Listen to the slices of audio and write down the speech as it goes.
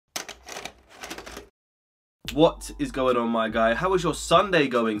What is going on, my guy? How is your Sunday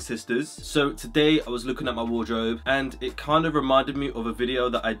going, sisters? So today I was looking at my wardrobe and it kind of reminded me of a video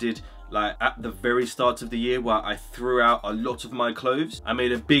that I did like at the very start of the year where I threw out a lot of my clothes. I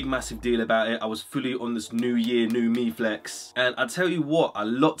made a big massive deal about it. I was fully on this new year, new me flex. And I tell you what, a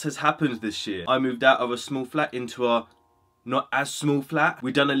lot has happened this year. I moved out of a small flat into a not as small flat.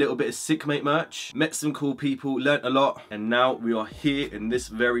 We done a little bit of sick mate merch, met some cool people, learnt a lot, and now we are here in this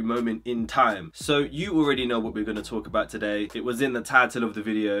very moment in time. So you already know what we're going to talk about today. It was in the title of the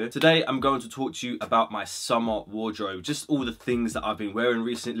video. Today I'm going to talk to you about my summer wardrobe, just all the things that I've been wearing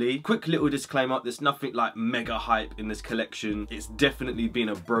recently. Quick little disclaimer, there's nothing like mega hype in this collection. It's definitely been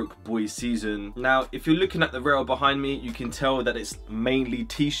a broke boy season. Now if you're looking at the rail behind me, you can tell that it's mainly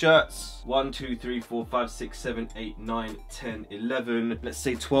t-shirts. 1 2 3 4 5 6 7 8 9 10 11, let's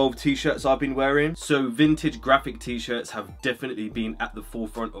say 12 t-shirts I've been wearing. So vintage graphic t-shirts have definitely been at the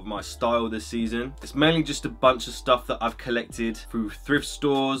forefront of my style this season. It's mainly just a bunch of stuff that I've collected through thrift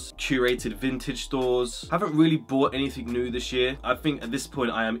stores, curated vintage stores. I haven't really bought anything new this year. I think at this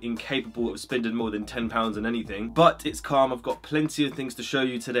point I am incapable of spending more than £10 on anything, but it's calm. I've got plenty of things to show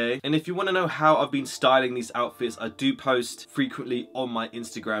you today, and if you want to know how I've been styling these outfits, I do post frequently on my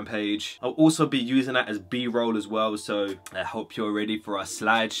Instagram page. I'll also be using that as B-roll as well, so I hope you're ready for our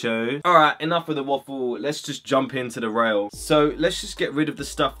slideshow. Alright, enough of the waffle, let's just jump into the rail. So let's just get rid of the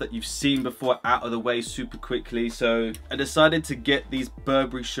stuff that you've seen before out of the way super quickly. So I decided to get these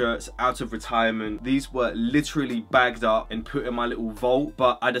Burberry shirts out of retirement. These were literally bagged up and put in my little vault,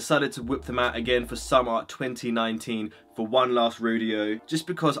 but I decided to whip them out again for summer 2019 for one last rodeo, just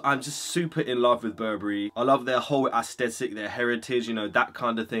because I'm just super in love with Burberry. I love their whole aesthetic, their heritage, you know, that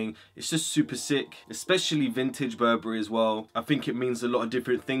kind of thing. It's just super sick, especially vintage Burberry as well. I think it means a lot of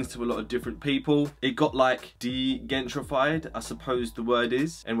different things to a lot of different people. It got like de-gentrified, I suppose the word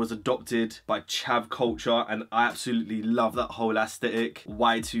is, and was adopted by chav culture, and I absolutely love that whole aesthetic.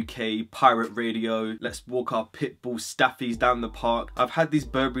 Y2K, pirate radio, let's walk our pitbull staffies down the park. I've had these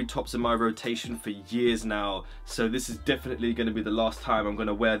Burberry tops in my rotation for years now, so this is definitely going to be the last time I'm going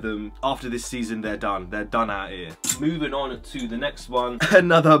to wear them. After this season, they're done out here. Moving on to the next one,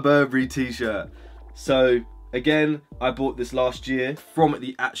 another Burberry t-shirt. So again, I bought this last year from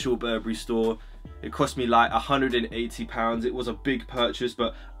the actual Burberry store. It cost me like £180. It was a big purchase,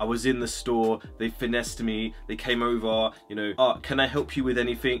 but I was in the store, they finessed me, they came over, you know, can I help you with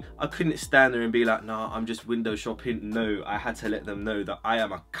anything? I couldn't stand there and be like, nah, I'm just window shopping. No, I had to let them know that I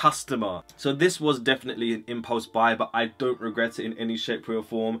am a customer. So this was definitely an impulse buy, but I don't regret it in any shape or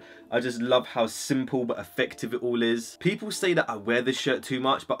form. I just love how simple but effective it all is. People say that I wear this shirt too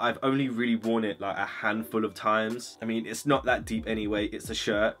much, but I've only really worn it like a handful of times. I mean, it's not that deep anyway, it's a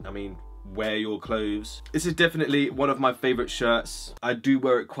shirt. I mean, wear your clothes. This is definitely one of my favorite shirts. I do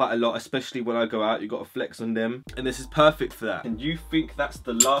wear it quite a lot, especially when I go out. You got to flex on them, and this is perfect for that. And you think that's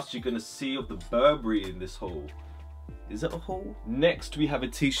the last you're gonna see of the Burberry in this haul? Is it a haul? Next, we have a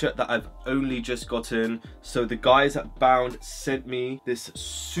t-shirt that I've only just gotten. So the guys at Bound sent me this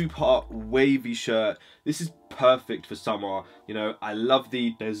super wavy shirt. This is perfect for summer. You know, I love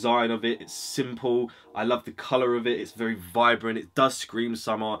the design of it. It's simple. I love the color of it. It's very vibrant. It does scream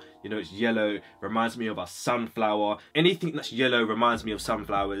summer. You know, it's yellow. Reminds me of a sunflower. Anything that's yellow reminds me of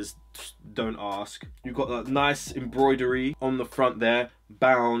sunflowers. Just don't ask. You've got that nice embroidery on the front there.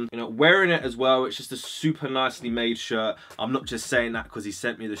 Bound, you know, wearing it as well. It's just a super nicely made shirt. I'm not just saying that because he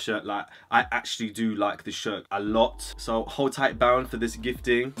sent me the shirt. Like, I actually do like the shirt a lot, so hold tight, Bound, for this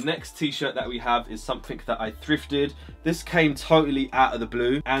gifting. Next t-shirt that we have is something that I thrifted. This came totally out of the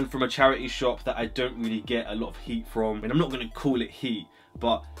blue and from a charity shop that I don't really get a lot of heat from. I mean, I'm not going to call it heat,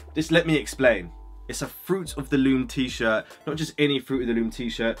 but just let me explain. It's a Fruit of the Loom t-shirt, not just any Fruit of the Loom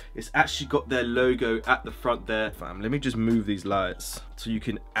t-shirt. It's actually got their logo at the front there. Fam, let me just move these lights so you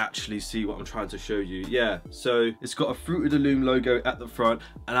can actually see what I'm trying to show you. Yeah, so it's got a Fruit of the Loom logo at the front,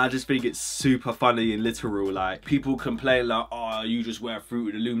 and I just think it's super funny and literal. Like, people complain like, oh, you just wear Fruit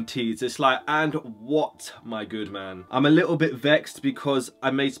of the Loom tees. It's like, and what, my good man? I'm a little bit vexed because I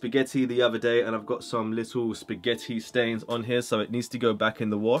made spaghetti the other day and I've got some little spaghetti stains on here, so it needs to go back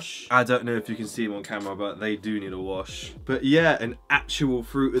in the wash. I don't know if you can see them on camera, but they do need a wash. But yeah, an actual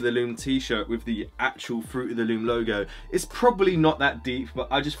Fruit of the Loom t-shirt with the actual Fruit of the Loom logo. It's probably not that deep, but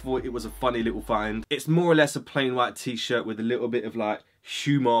I just thought it was a funny little find. It's more or less a plain white t-shirt with a little bit of like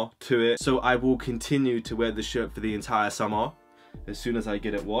humor to it, so I will continue to wear the shirt for the entire summer. as soon as I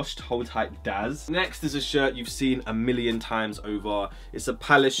get it washed. Hold tight, Daz. Next is a shirt you've seen a million times over. It's a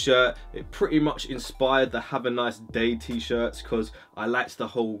Palace shirt. It pretty much inspired the Have a Nice Day t-shirts because I liked the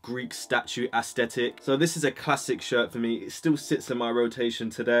whole Greek statue aesthetic. So this is a classic shirt for me. It still sits in my rotation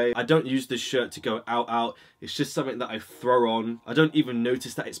today. I don't use this shirt to go out. It's just something that I throw on. I don't even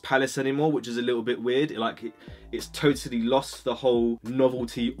notice that it's Palace anymore, which is a little bit weird. It's totally lost the whole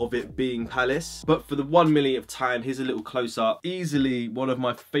novelty of it being Palace. But for the 1 millionth time, here's a little close up. Easily one of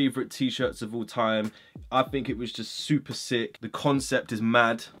my favorite t-shirts of all time. I think it was just super sick. The concept is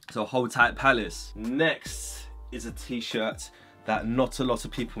mad. So hold tight, Palace. Next is a t-shirt that not a lot of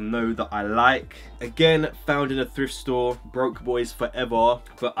people know that I like. Again, found in a thrift store, broke boys forever,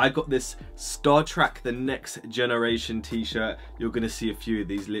 but I got this Star Trek The Next Generation t-shirt. You're gonna see a few of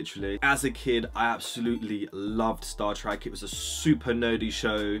these literally. As a kid, I absolutely loved Star Trek. It was a super nerdy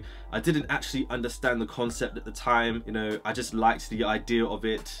show. I didn't actually understand the concept at the time, you know, I just liked the idea of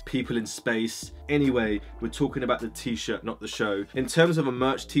it, people in space. Anyway, we're talking about the t-shirt, not the show. In terms of a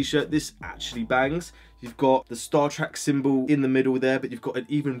merch t-shirt, this actually bangs. You've got the Star Trek symbol in the middle there, but you've got an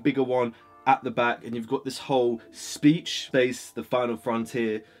even bigger one at the back, and you've got this whole speech, Space, the Final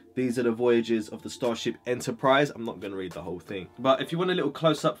Frontier. These are the voyages of the Starship Enterprise. I'm not going to read the whole thing. But if you want a little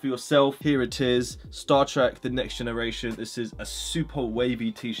close-up for yourself, here it is. Star Trek The Next Generation. This is a super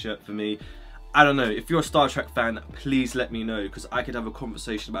wavy t-shirt for me. I don't know, if you're a Star Trek fan, please let me know because I could have a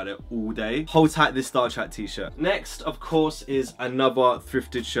conversation about it all day. Hold tight this Star Trek t-shirt. Next, of course, is another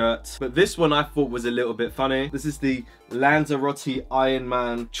thrifted shirt. But this one I thought was a little bit funny. This is the Lanzarote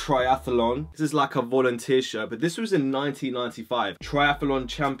Ironman Triathlon. This is like a volunteer shirt, but this was in 1995. Triathlon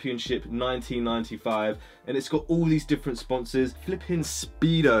Championship 1995. And it's got all these different sponsors. Flipping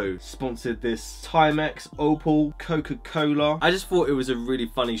Speedo sponsored this. Timex, Opal, Coca-Cola. I just thought it was a really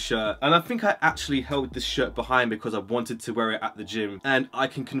funny shirt. And I think I actually held this shirt behind because I wanted to wear it at the gym. And I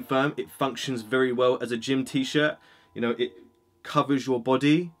can confirm it functions very well as a gym t-shirt. You know, it covers your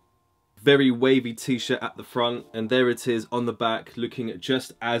body. Very wavy t-shirt at the front, and there it is on the back, looking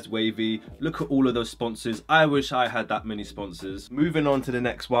just as wavy. Look at all of those sponsors. I wish I had that many sponsors. Moving on to the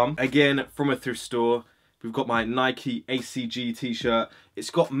next one, again from a thrift store. We've got my Nike ACG t-shirt. It's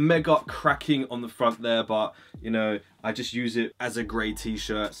got mega cracking on the front there, but you know, I just use it as a grey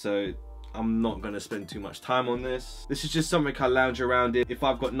t-shirt, so I'm not going to spend too much time on this. This is just something I lounge around in. If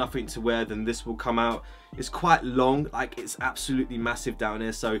I've got nothing to wear, then this will come out. It's quite long, like it's absolutely massive down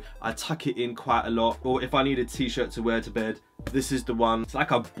here, so I tuck it in quite a lot. Or if I need a t-shirt to wear to bed, this is the one. It's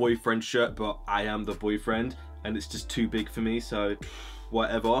like a boyfriend shirt, but I am the boyfriend, and it's just too big for me, so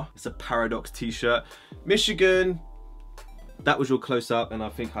whatever. It's a Paradox t-shirt. Michigan. That was your close-up, and I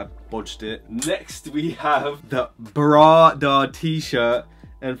think I bodged it. Next, we have the Prada t-shirt.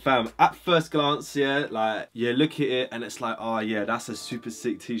 And fam, at first glance, yeah, like, you look at it and it's like, oh yeah, that's a super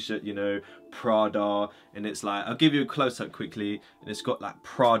sick t-shirt, you know, Prada. And it's like, I'll give you a close-up quickly. And it's got like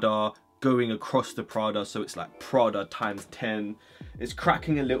Prada going across the Prada, so it's like Prada times 10. It's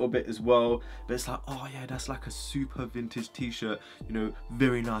cracking a little bit as well, but it's like, oh yeah, that's like a super vintage t-shirt, you know,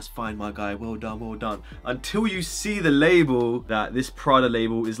 very nice find, my guy, well done, well done. Until you see the label, that this Prada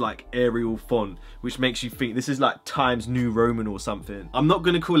label is like Arial font, which makes you think this is like Times New Roman or something. I'm not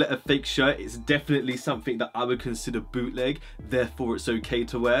gonna call it a fake shirt. It's definitely something that I would consider bootleg, therefore it's okay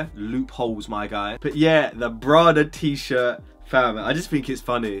to wear. Loopholes, my guy. But yeah, the Prada t-shirt, fam, I just think it's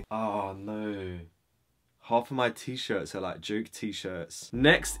funny. Oh no. Half of my t-shirts are like joke t-shirts.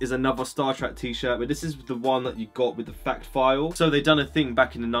 Next is another Star Trek t-shirt, but this is the one that you got with the fact file. So they done a thing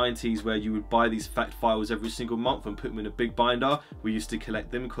back in the 90s where you would buy these fact files every single month and put them in a big binder. We used to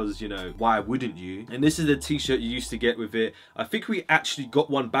collect them because, you know, why wouldn't you? And this is the t-shirt you used to get with it. I think we actually got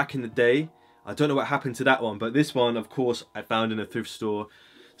one back in the day. I don't know what happened to that one, but this one, of course, I found in a thrift store.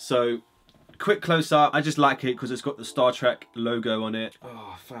 So quick close-up, I just like it because it's got the Star Trek logo on it.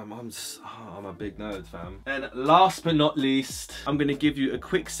 Oh fam, I'm a big nerd, fam. And last but not least, I'm gonna give you a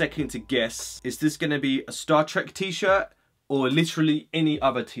quick second to guess. Is this gonna be a Star Trek t-shirt or literally any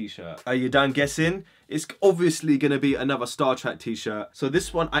other t-shirt? Are you done guessing? It's obviously gonna be another Star Trek t-shirt. So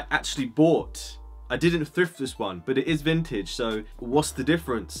this one I actually bought. I didn't thrift this one, but it is vintage, so what's the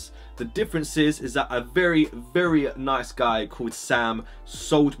difference? The difference is that a very, very nice guy called Sam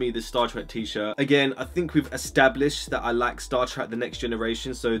sold me this Star Trek t-shirt. Again, I think we've established that I like Star Trek The Next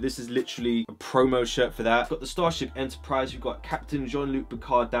Generation, so this is literally a promo shirt for that. Got the Starship Enterprise, you've got Captain Jean-Luc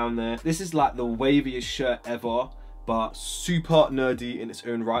Picard down there. This is like the waviest shirt ever, but super nerdy in its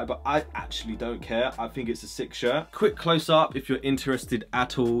own right, but I actually don't care. I think it's a sick shirt. Quick close-up if you're interested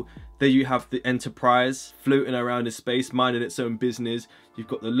at all. There you have the Enterprise floating around in space, minding its own business. You've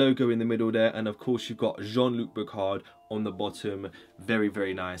got the logo in the middle there, and of course you've got Jean-Luc Picard on the bottom. Very,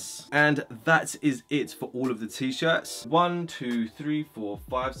 very nice. And that is it for all of the t-shirts. 1, 2, 3, 4,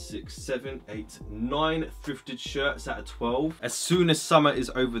 5, 6, 7, 8, 9 thrifted shirts out of 12. As soon as summer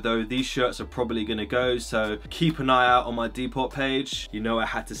is over though, these shirts are probably gonna go, so keep an eye out on my Depop page. You know I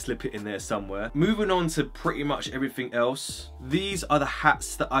had to slip it in there somewhere. Moving on to pretty much everything else. These are the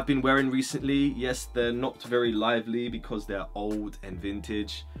hats that I've been wearing recently. Yes, they're not very lively because they're old and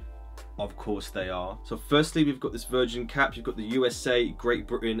vintage. Of course they are. So firstly, we've got this Virgin cap. You've got the USA, Great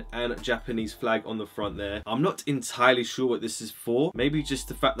Britain and Japanese flag on the front there. I'm not entirely sure what this is for. Maybe just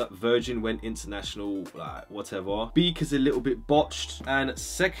the fact that Virgin went international, like whatever. Beak is a little bit botched. And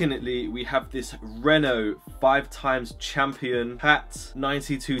secondly, we have this Renault 5-time champion hat,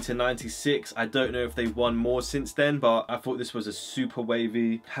 92 to 96. I don't know if they won more since then, but I thought this was a super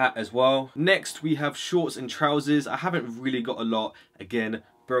wavy hat as well. Next, we have shorts and trousers. I haven't really got a lot. Again,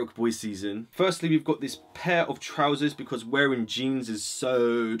 broke boy season. Firstly, we've got this pair of trousers because wearing jeans is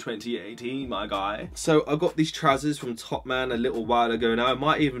so 2018, my guy. So I got these trousers from Topman a little while ago now. It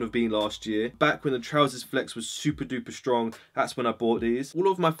might even have been last year. Back when the trousers flex was super duper strong, that's when I bought these.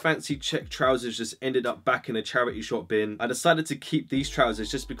 All of my fancy check trousers just ended up back in a charity shop bin. I decided to keep these trousers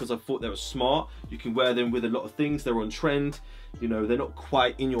just because I thought they were smart. You can wear them with a lot of things. They're on trend. You know, they're not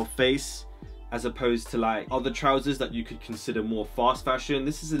quite in your face, as opposed to like other trousers that you could consider more fast fashion.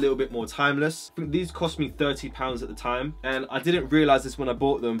 This is a little bit more timeless. I think these cost me £30 at the time, and I didn't realize this when I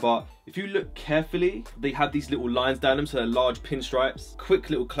bought them, but if you look carefully, they have these little lines down them, so they're large pinstripes. Quick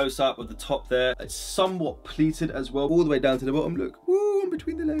little close-up of the top there. It's somewhat pleated as well, all the way down to the bottom. Look, woo, in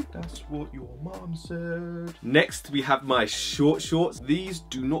between the legs. That's what your mom said. Next, we have my short shorts. These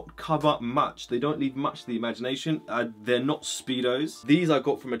do not cover much. They don't leave much to the imagination. They're not Speedos. These I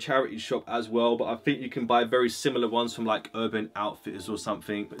got from a charity shop as well, but I think you can buy very similar ones from like Urban Outfitters or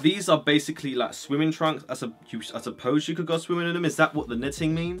something. But these are basically like swimming trunks. I suppose you could go swimming in them. Is that what the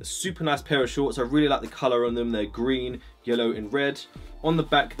knitting means? Super nice pair of shorts. I really like the color on them. They're green, yellow and red. On the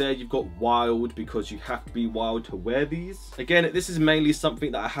back there, you've got wild, because you have to be wild to wear these. Again, this is mainly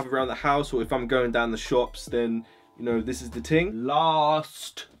something that I have around the house, or if I'm going down the shops, then you know, this is the thing.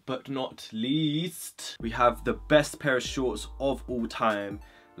 Last but not least, we have the best pair of shorts of all time.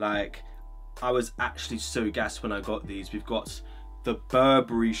 Like, I was actually so gassed when I got these. We've got the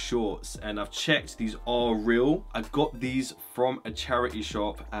Burberry shorts, and I've checked, these are real. I got these from a charity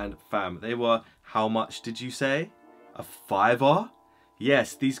shop, and fam, they were, how much did you say? A £5?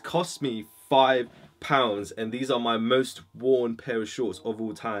 Yes, these cost me £5, and these are my most worn pair of shorts of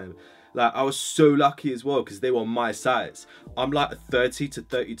all time. Like, I was so lucky as well because they were my size. I'm like 30 to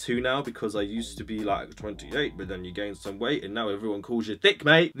 32 now because I used to be like 28, but then you gain some weight and now everyone calls you thick,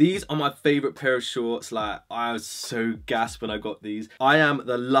 mate. These are my favorite pair of shorts. Like, I was so gassed when I got these. I am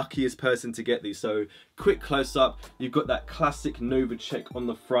the luckiest person to get these. So quick close up, you've got that classic Nova check on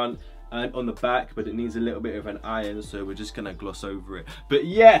the front and on the back, but it needs a little bit of an iron, so we're just gonna gloss over it. But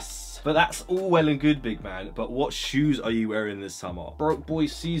yes, but that's all well and good, big man, but what shoes are you wearing this summer? Broke boy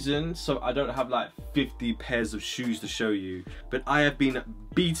season, so I don't have like 50 pairs of shoes to show you, but I have been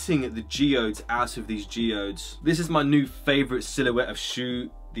beating the geodes out of these geodes. This is my new favorite silhouette of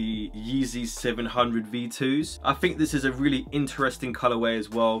shoe, the Yeezy 700 V2s. I think this is a really interesting colorway as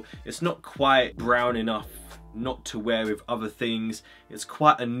well. It's not quite brown enough not to wear with other things. It's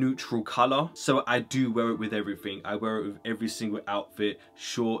quite a neutral color, so I do wear it with everything. I wear it with every single outfit,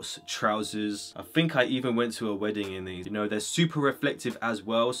 shorts, trousers. I think I even went to a wedding in these. You know, they're super reflective as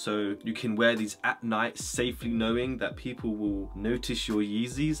well, so you can wear these at night safely knowing that people will notice your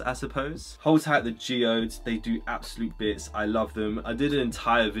Yeezys, I suppose. Hold tight the geodes, they do absolute bits. I love them. I did an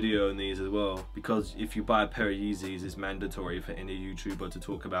entire video on these as well, because if you buy a pair of Yeezys, it's mandatory for any YouTuber to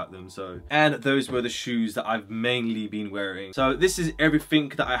talk about them. So, and those were the shoes that I've mainly been wearing. So this is everything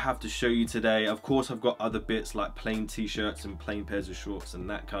that I have to show you today. Of course, I've got other bits like plain t-shirts and plain pairs of shorts and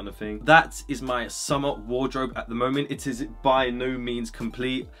that kind of thing. That is my summer wardrobe at the moment. It is by no means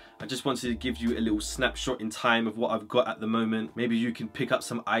complete. I just wanted to give you a little snapshot in time of what I've got at the moment. Maybe you can pick up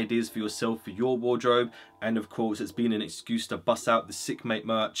some ideas for yourself for your wardrobe. And of course, it's been an excuse to bust out the Sick Mate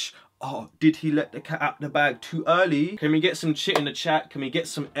merch. Oh, did he let the cat out the bag too early? Can we get some shit in the chat? Can we get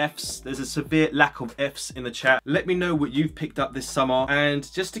some Fs? There's a severe lack of Fs in the chat. Let me know what you've picked up this summer.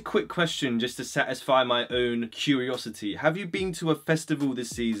 And just a quick question, just to satisfy my own curiosity. Have you been to a festival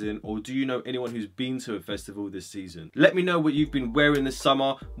this season, or do you know anyone who's been to a festival this season? Let me know what you've been wearing this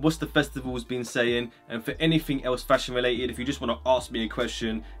summer, what's the festival's been saying, and for anything else fashion related, if you just want to ask me a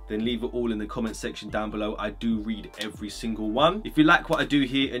question, then leave it all in the comment section down below. I do read every single one. If you like what I do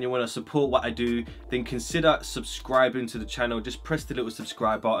here and you want to support what I do, then consider subscribing to the channel. Just press the little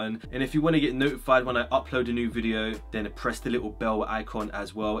subscribe button, and if you want to get notified when I upload a new video, then press the little bell icon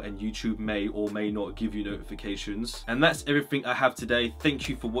as well, and YouTube may or may not give you notifications. And that's everything I have today. Thank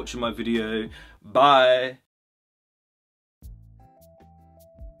you for watching my video. Bye.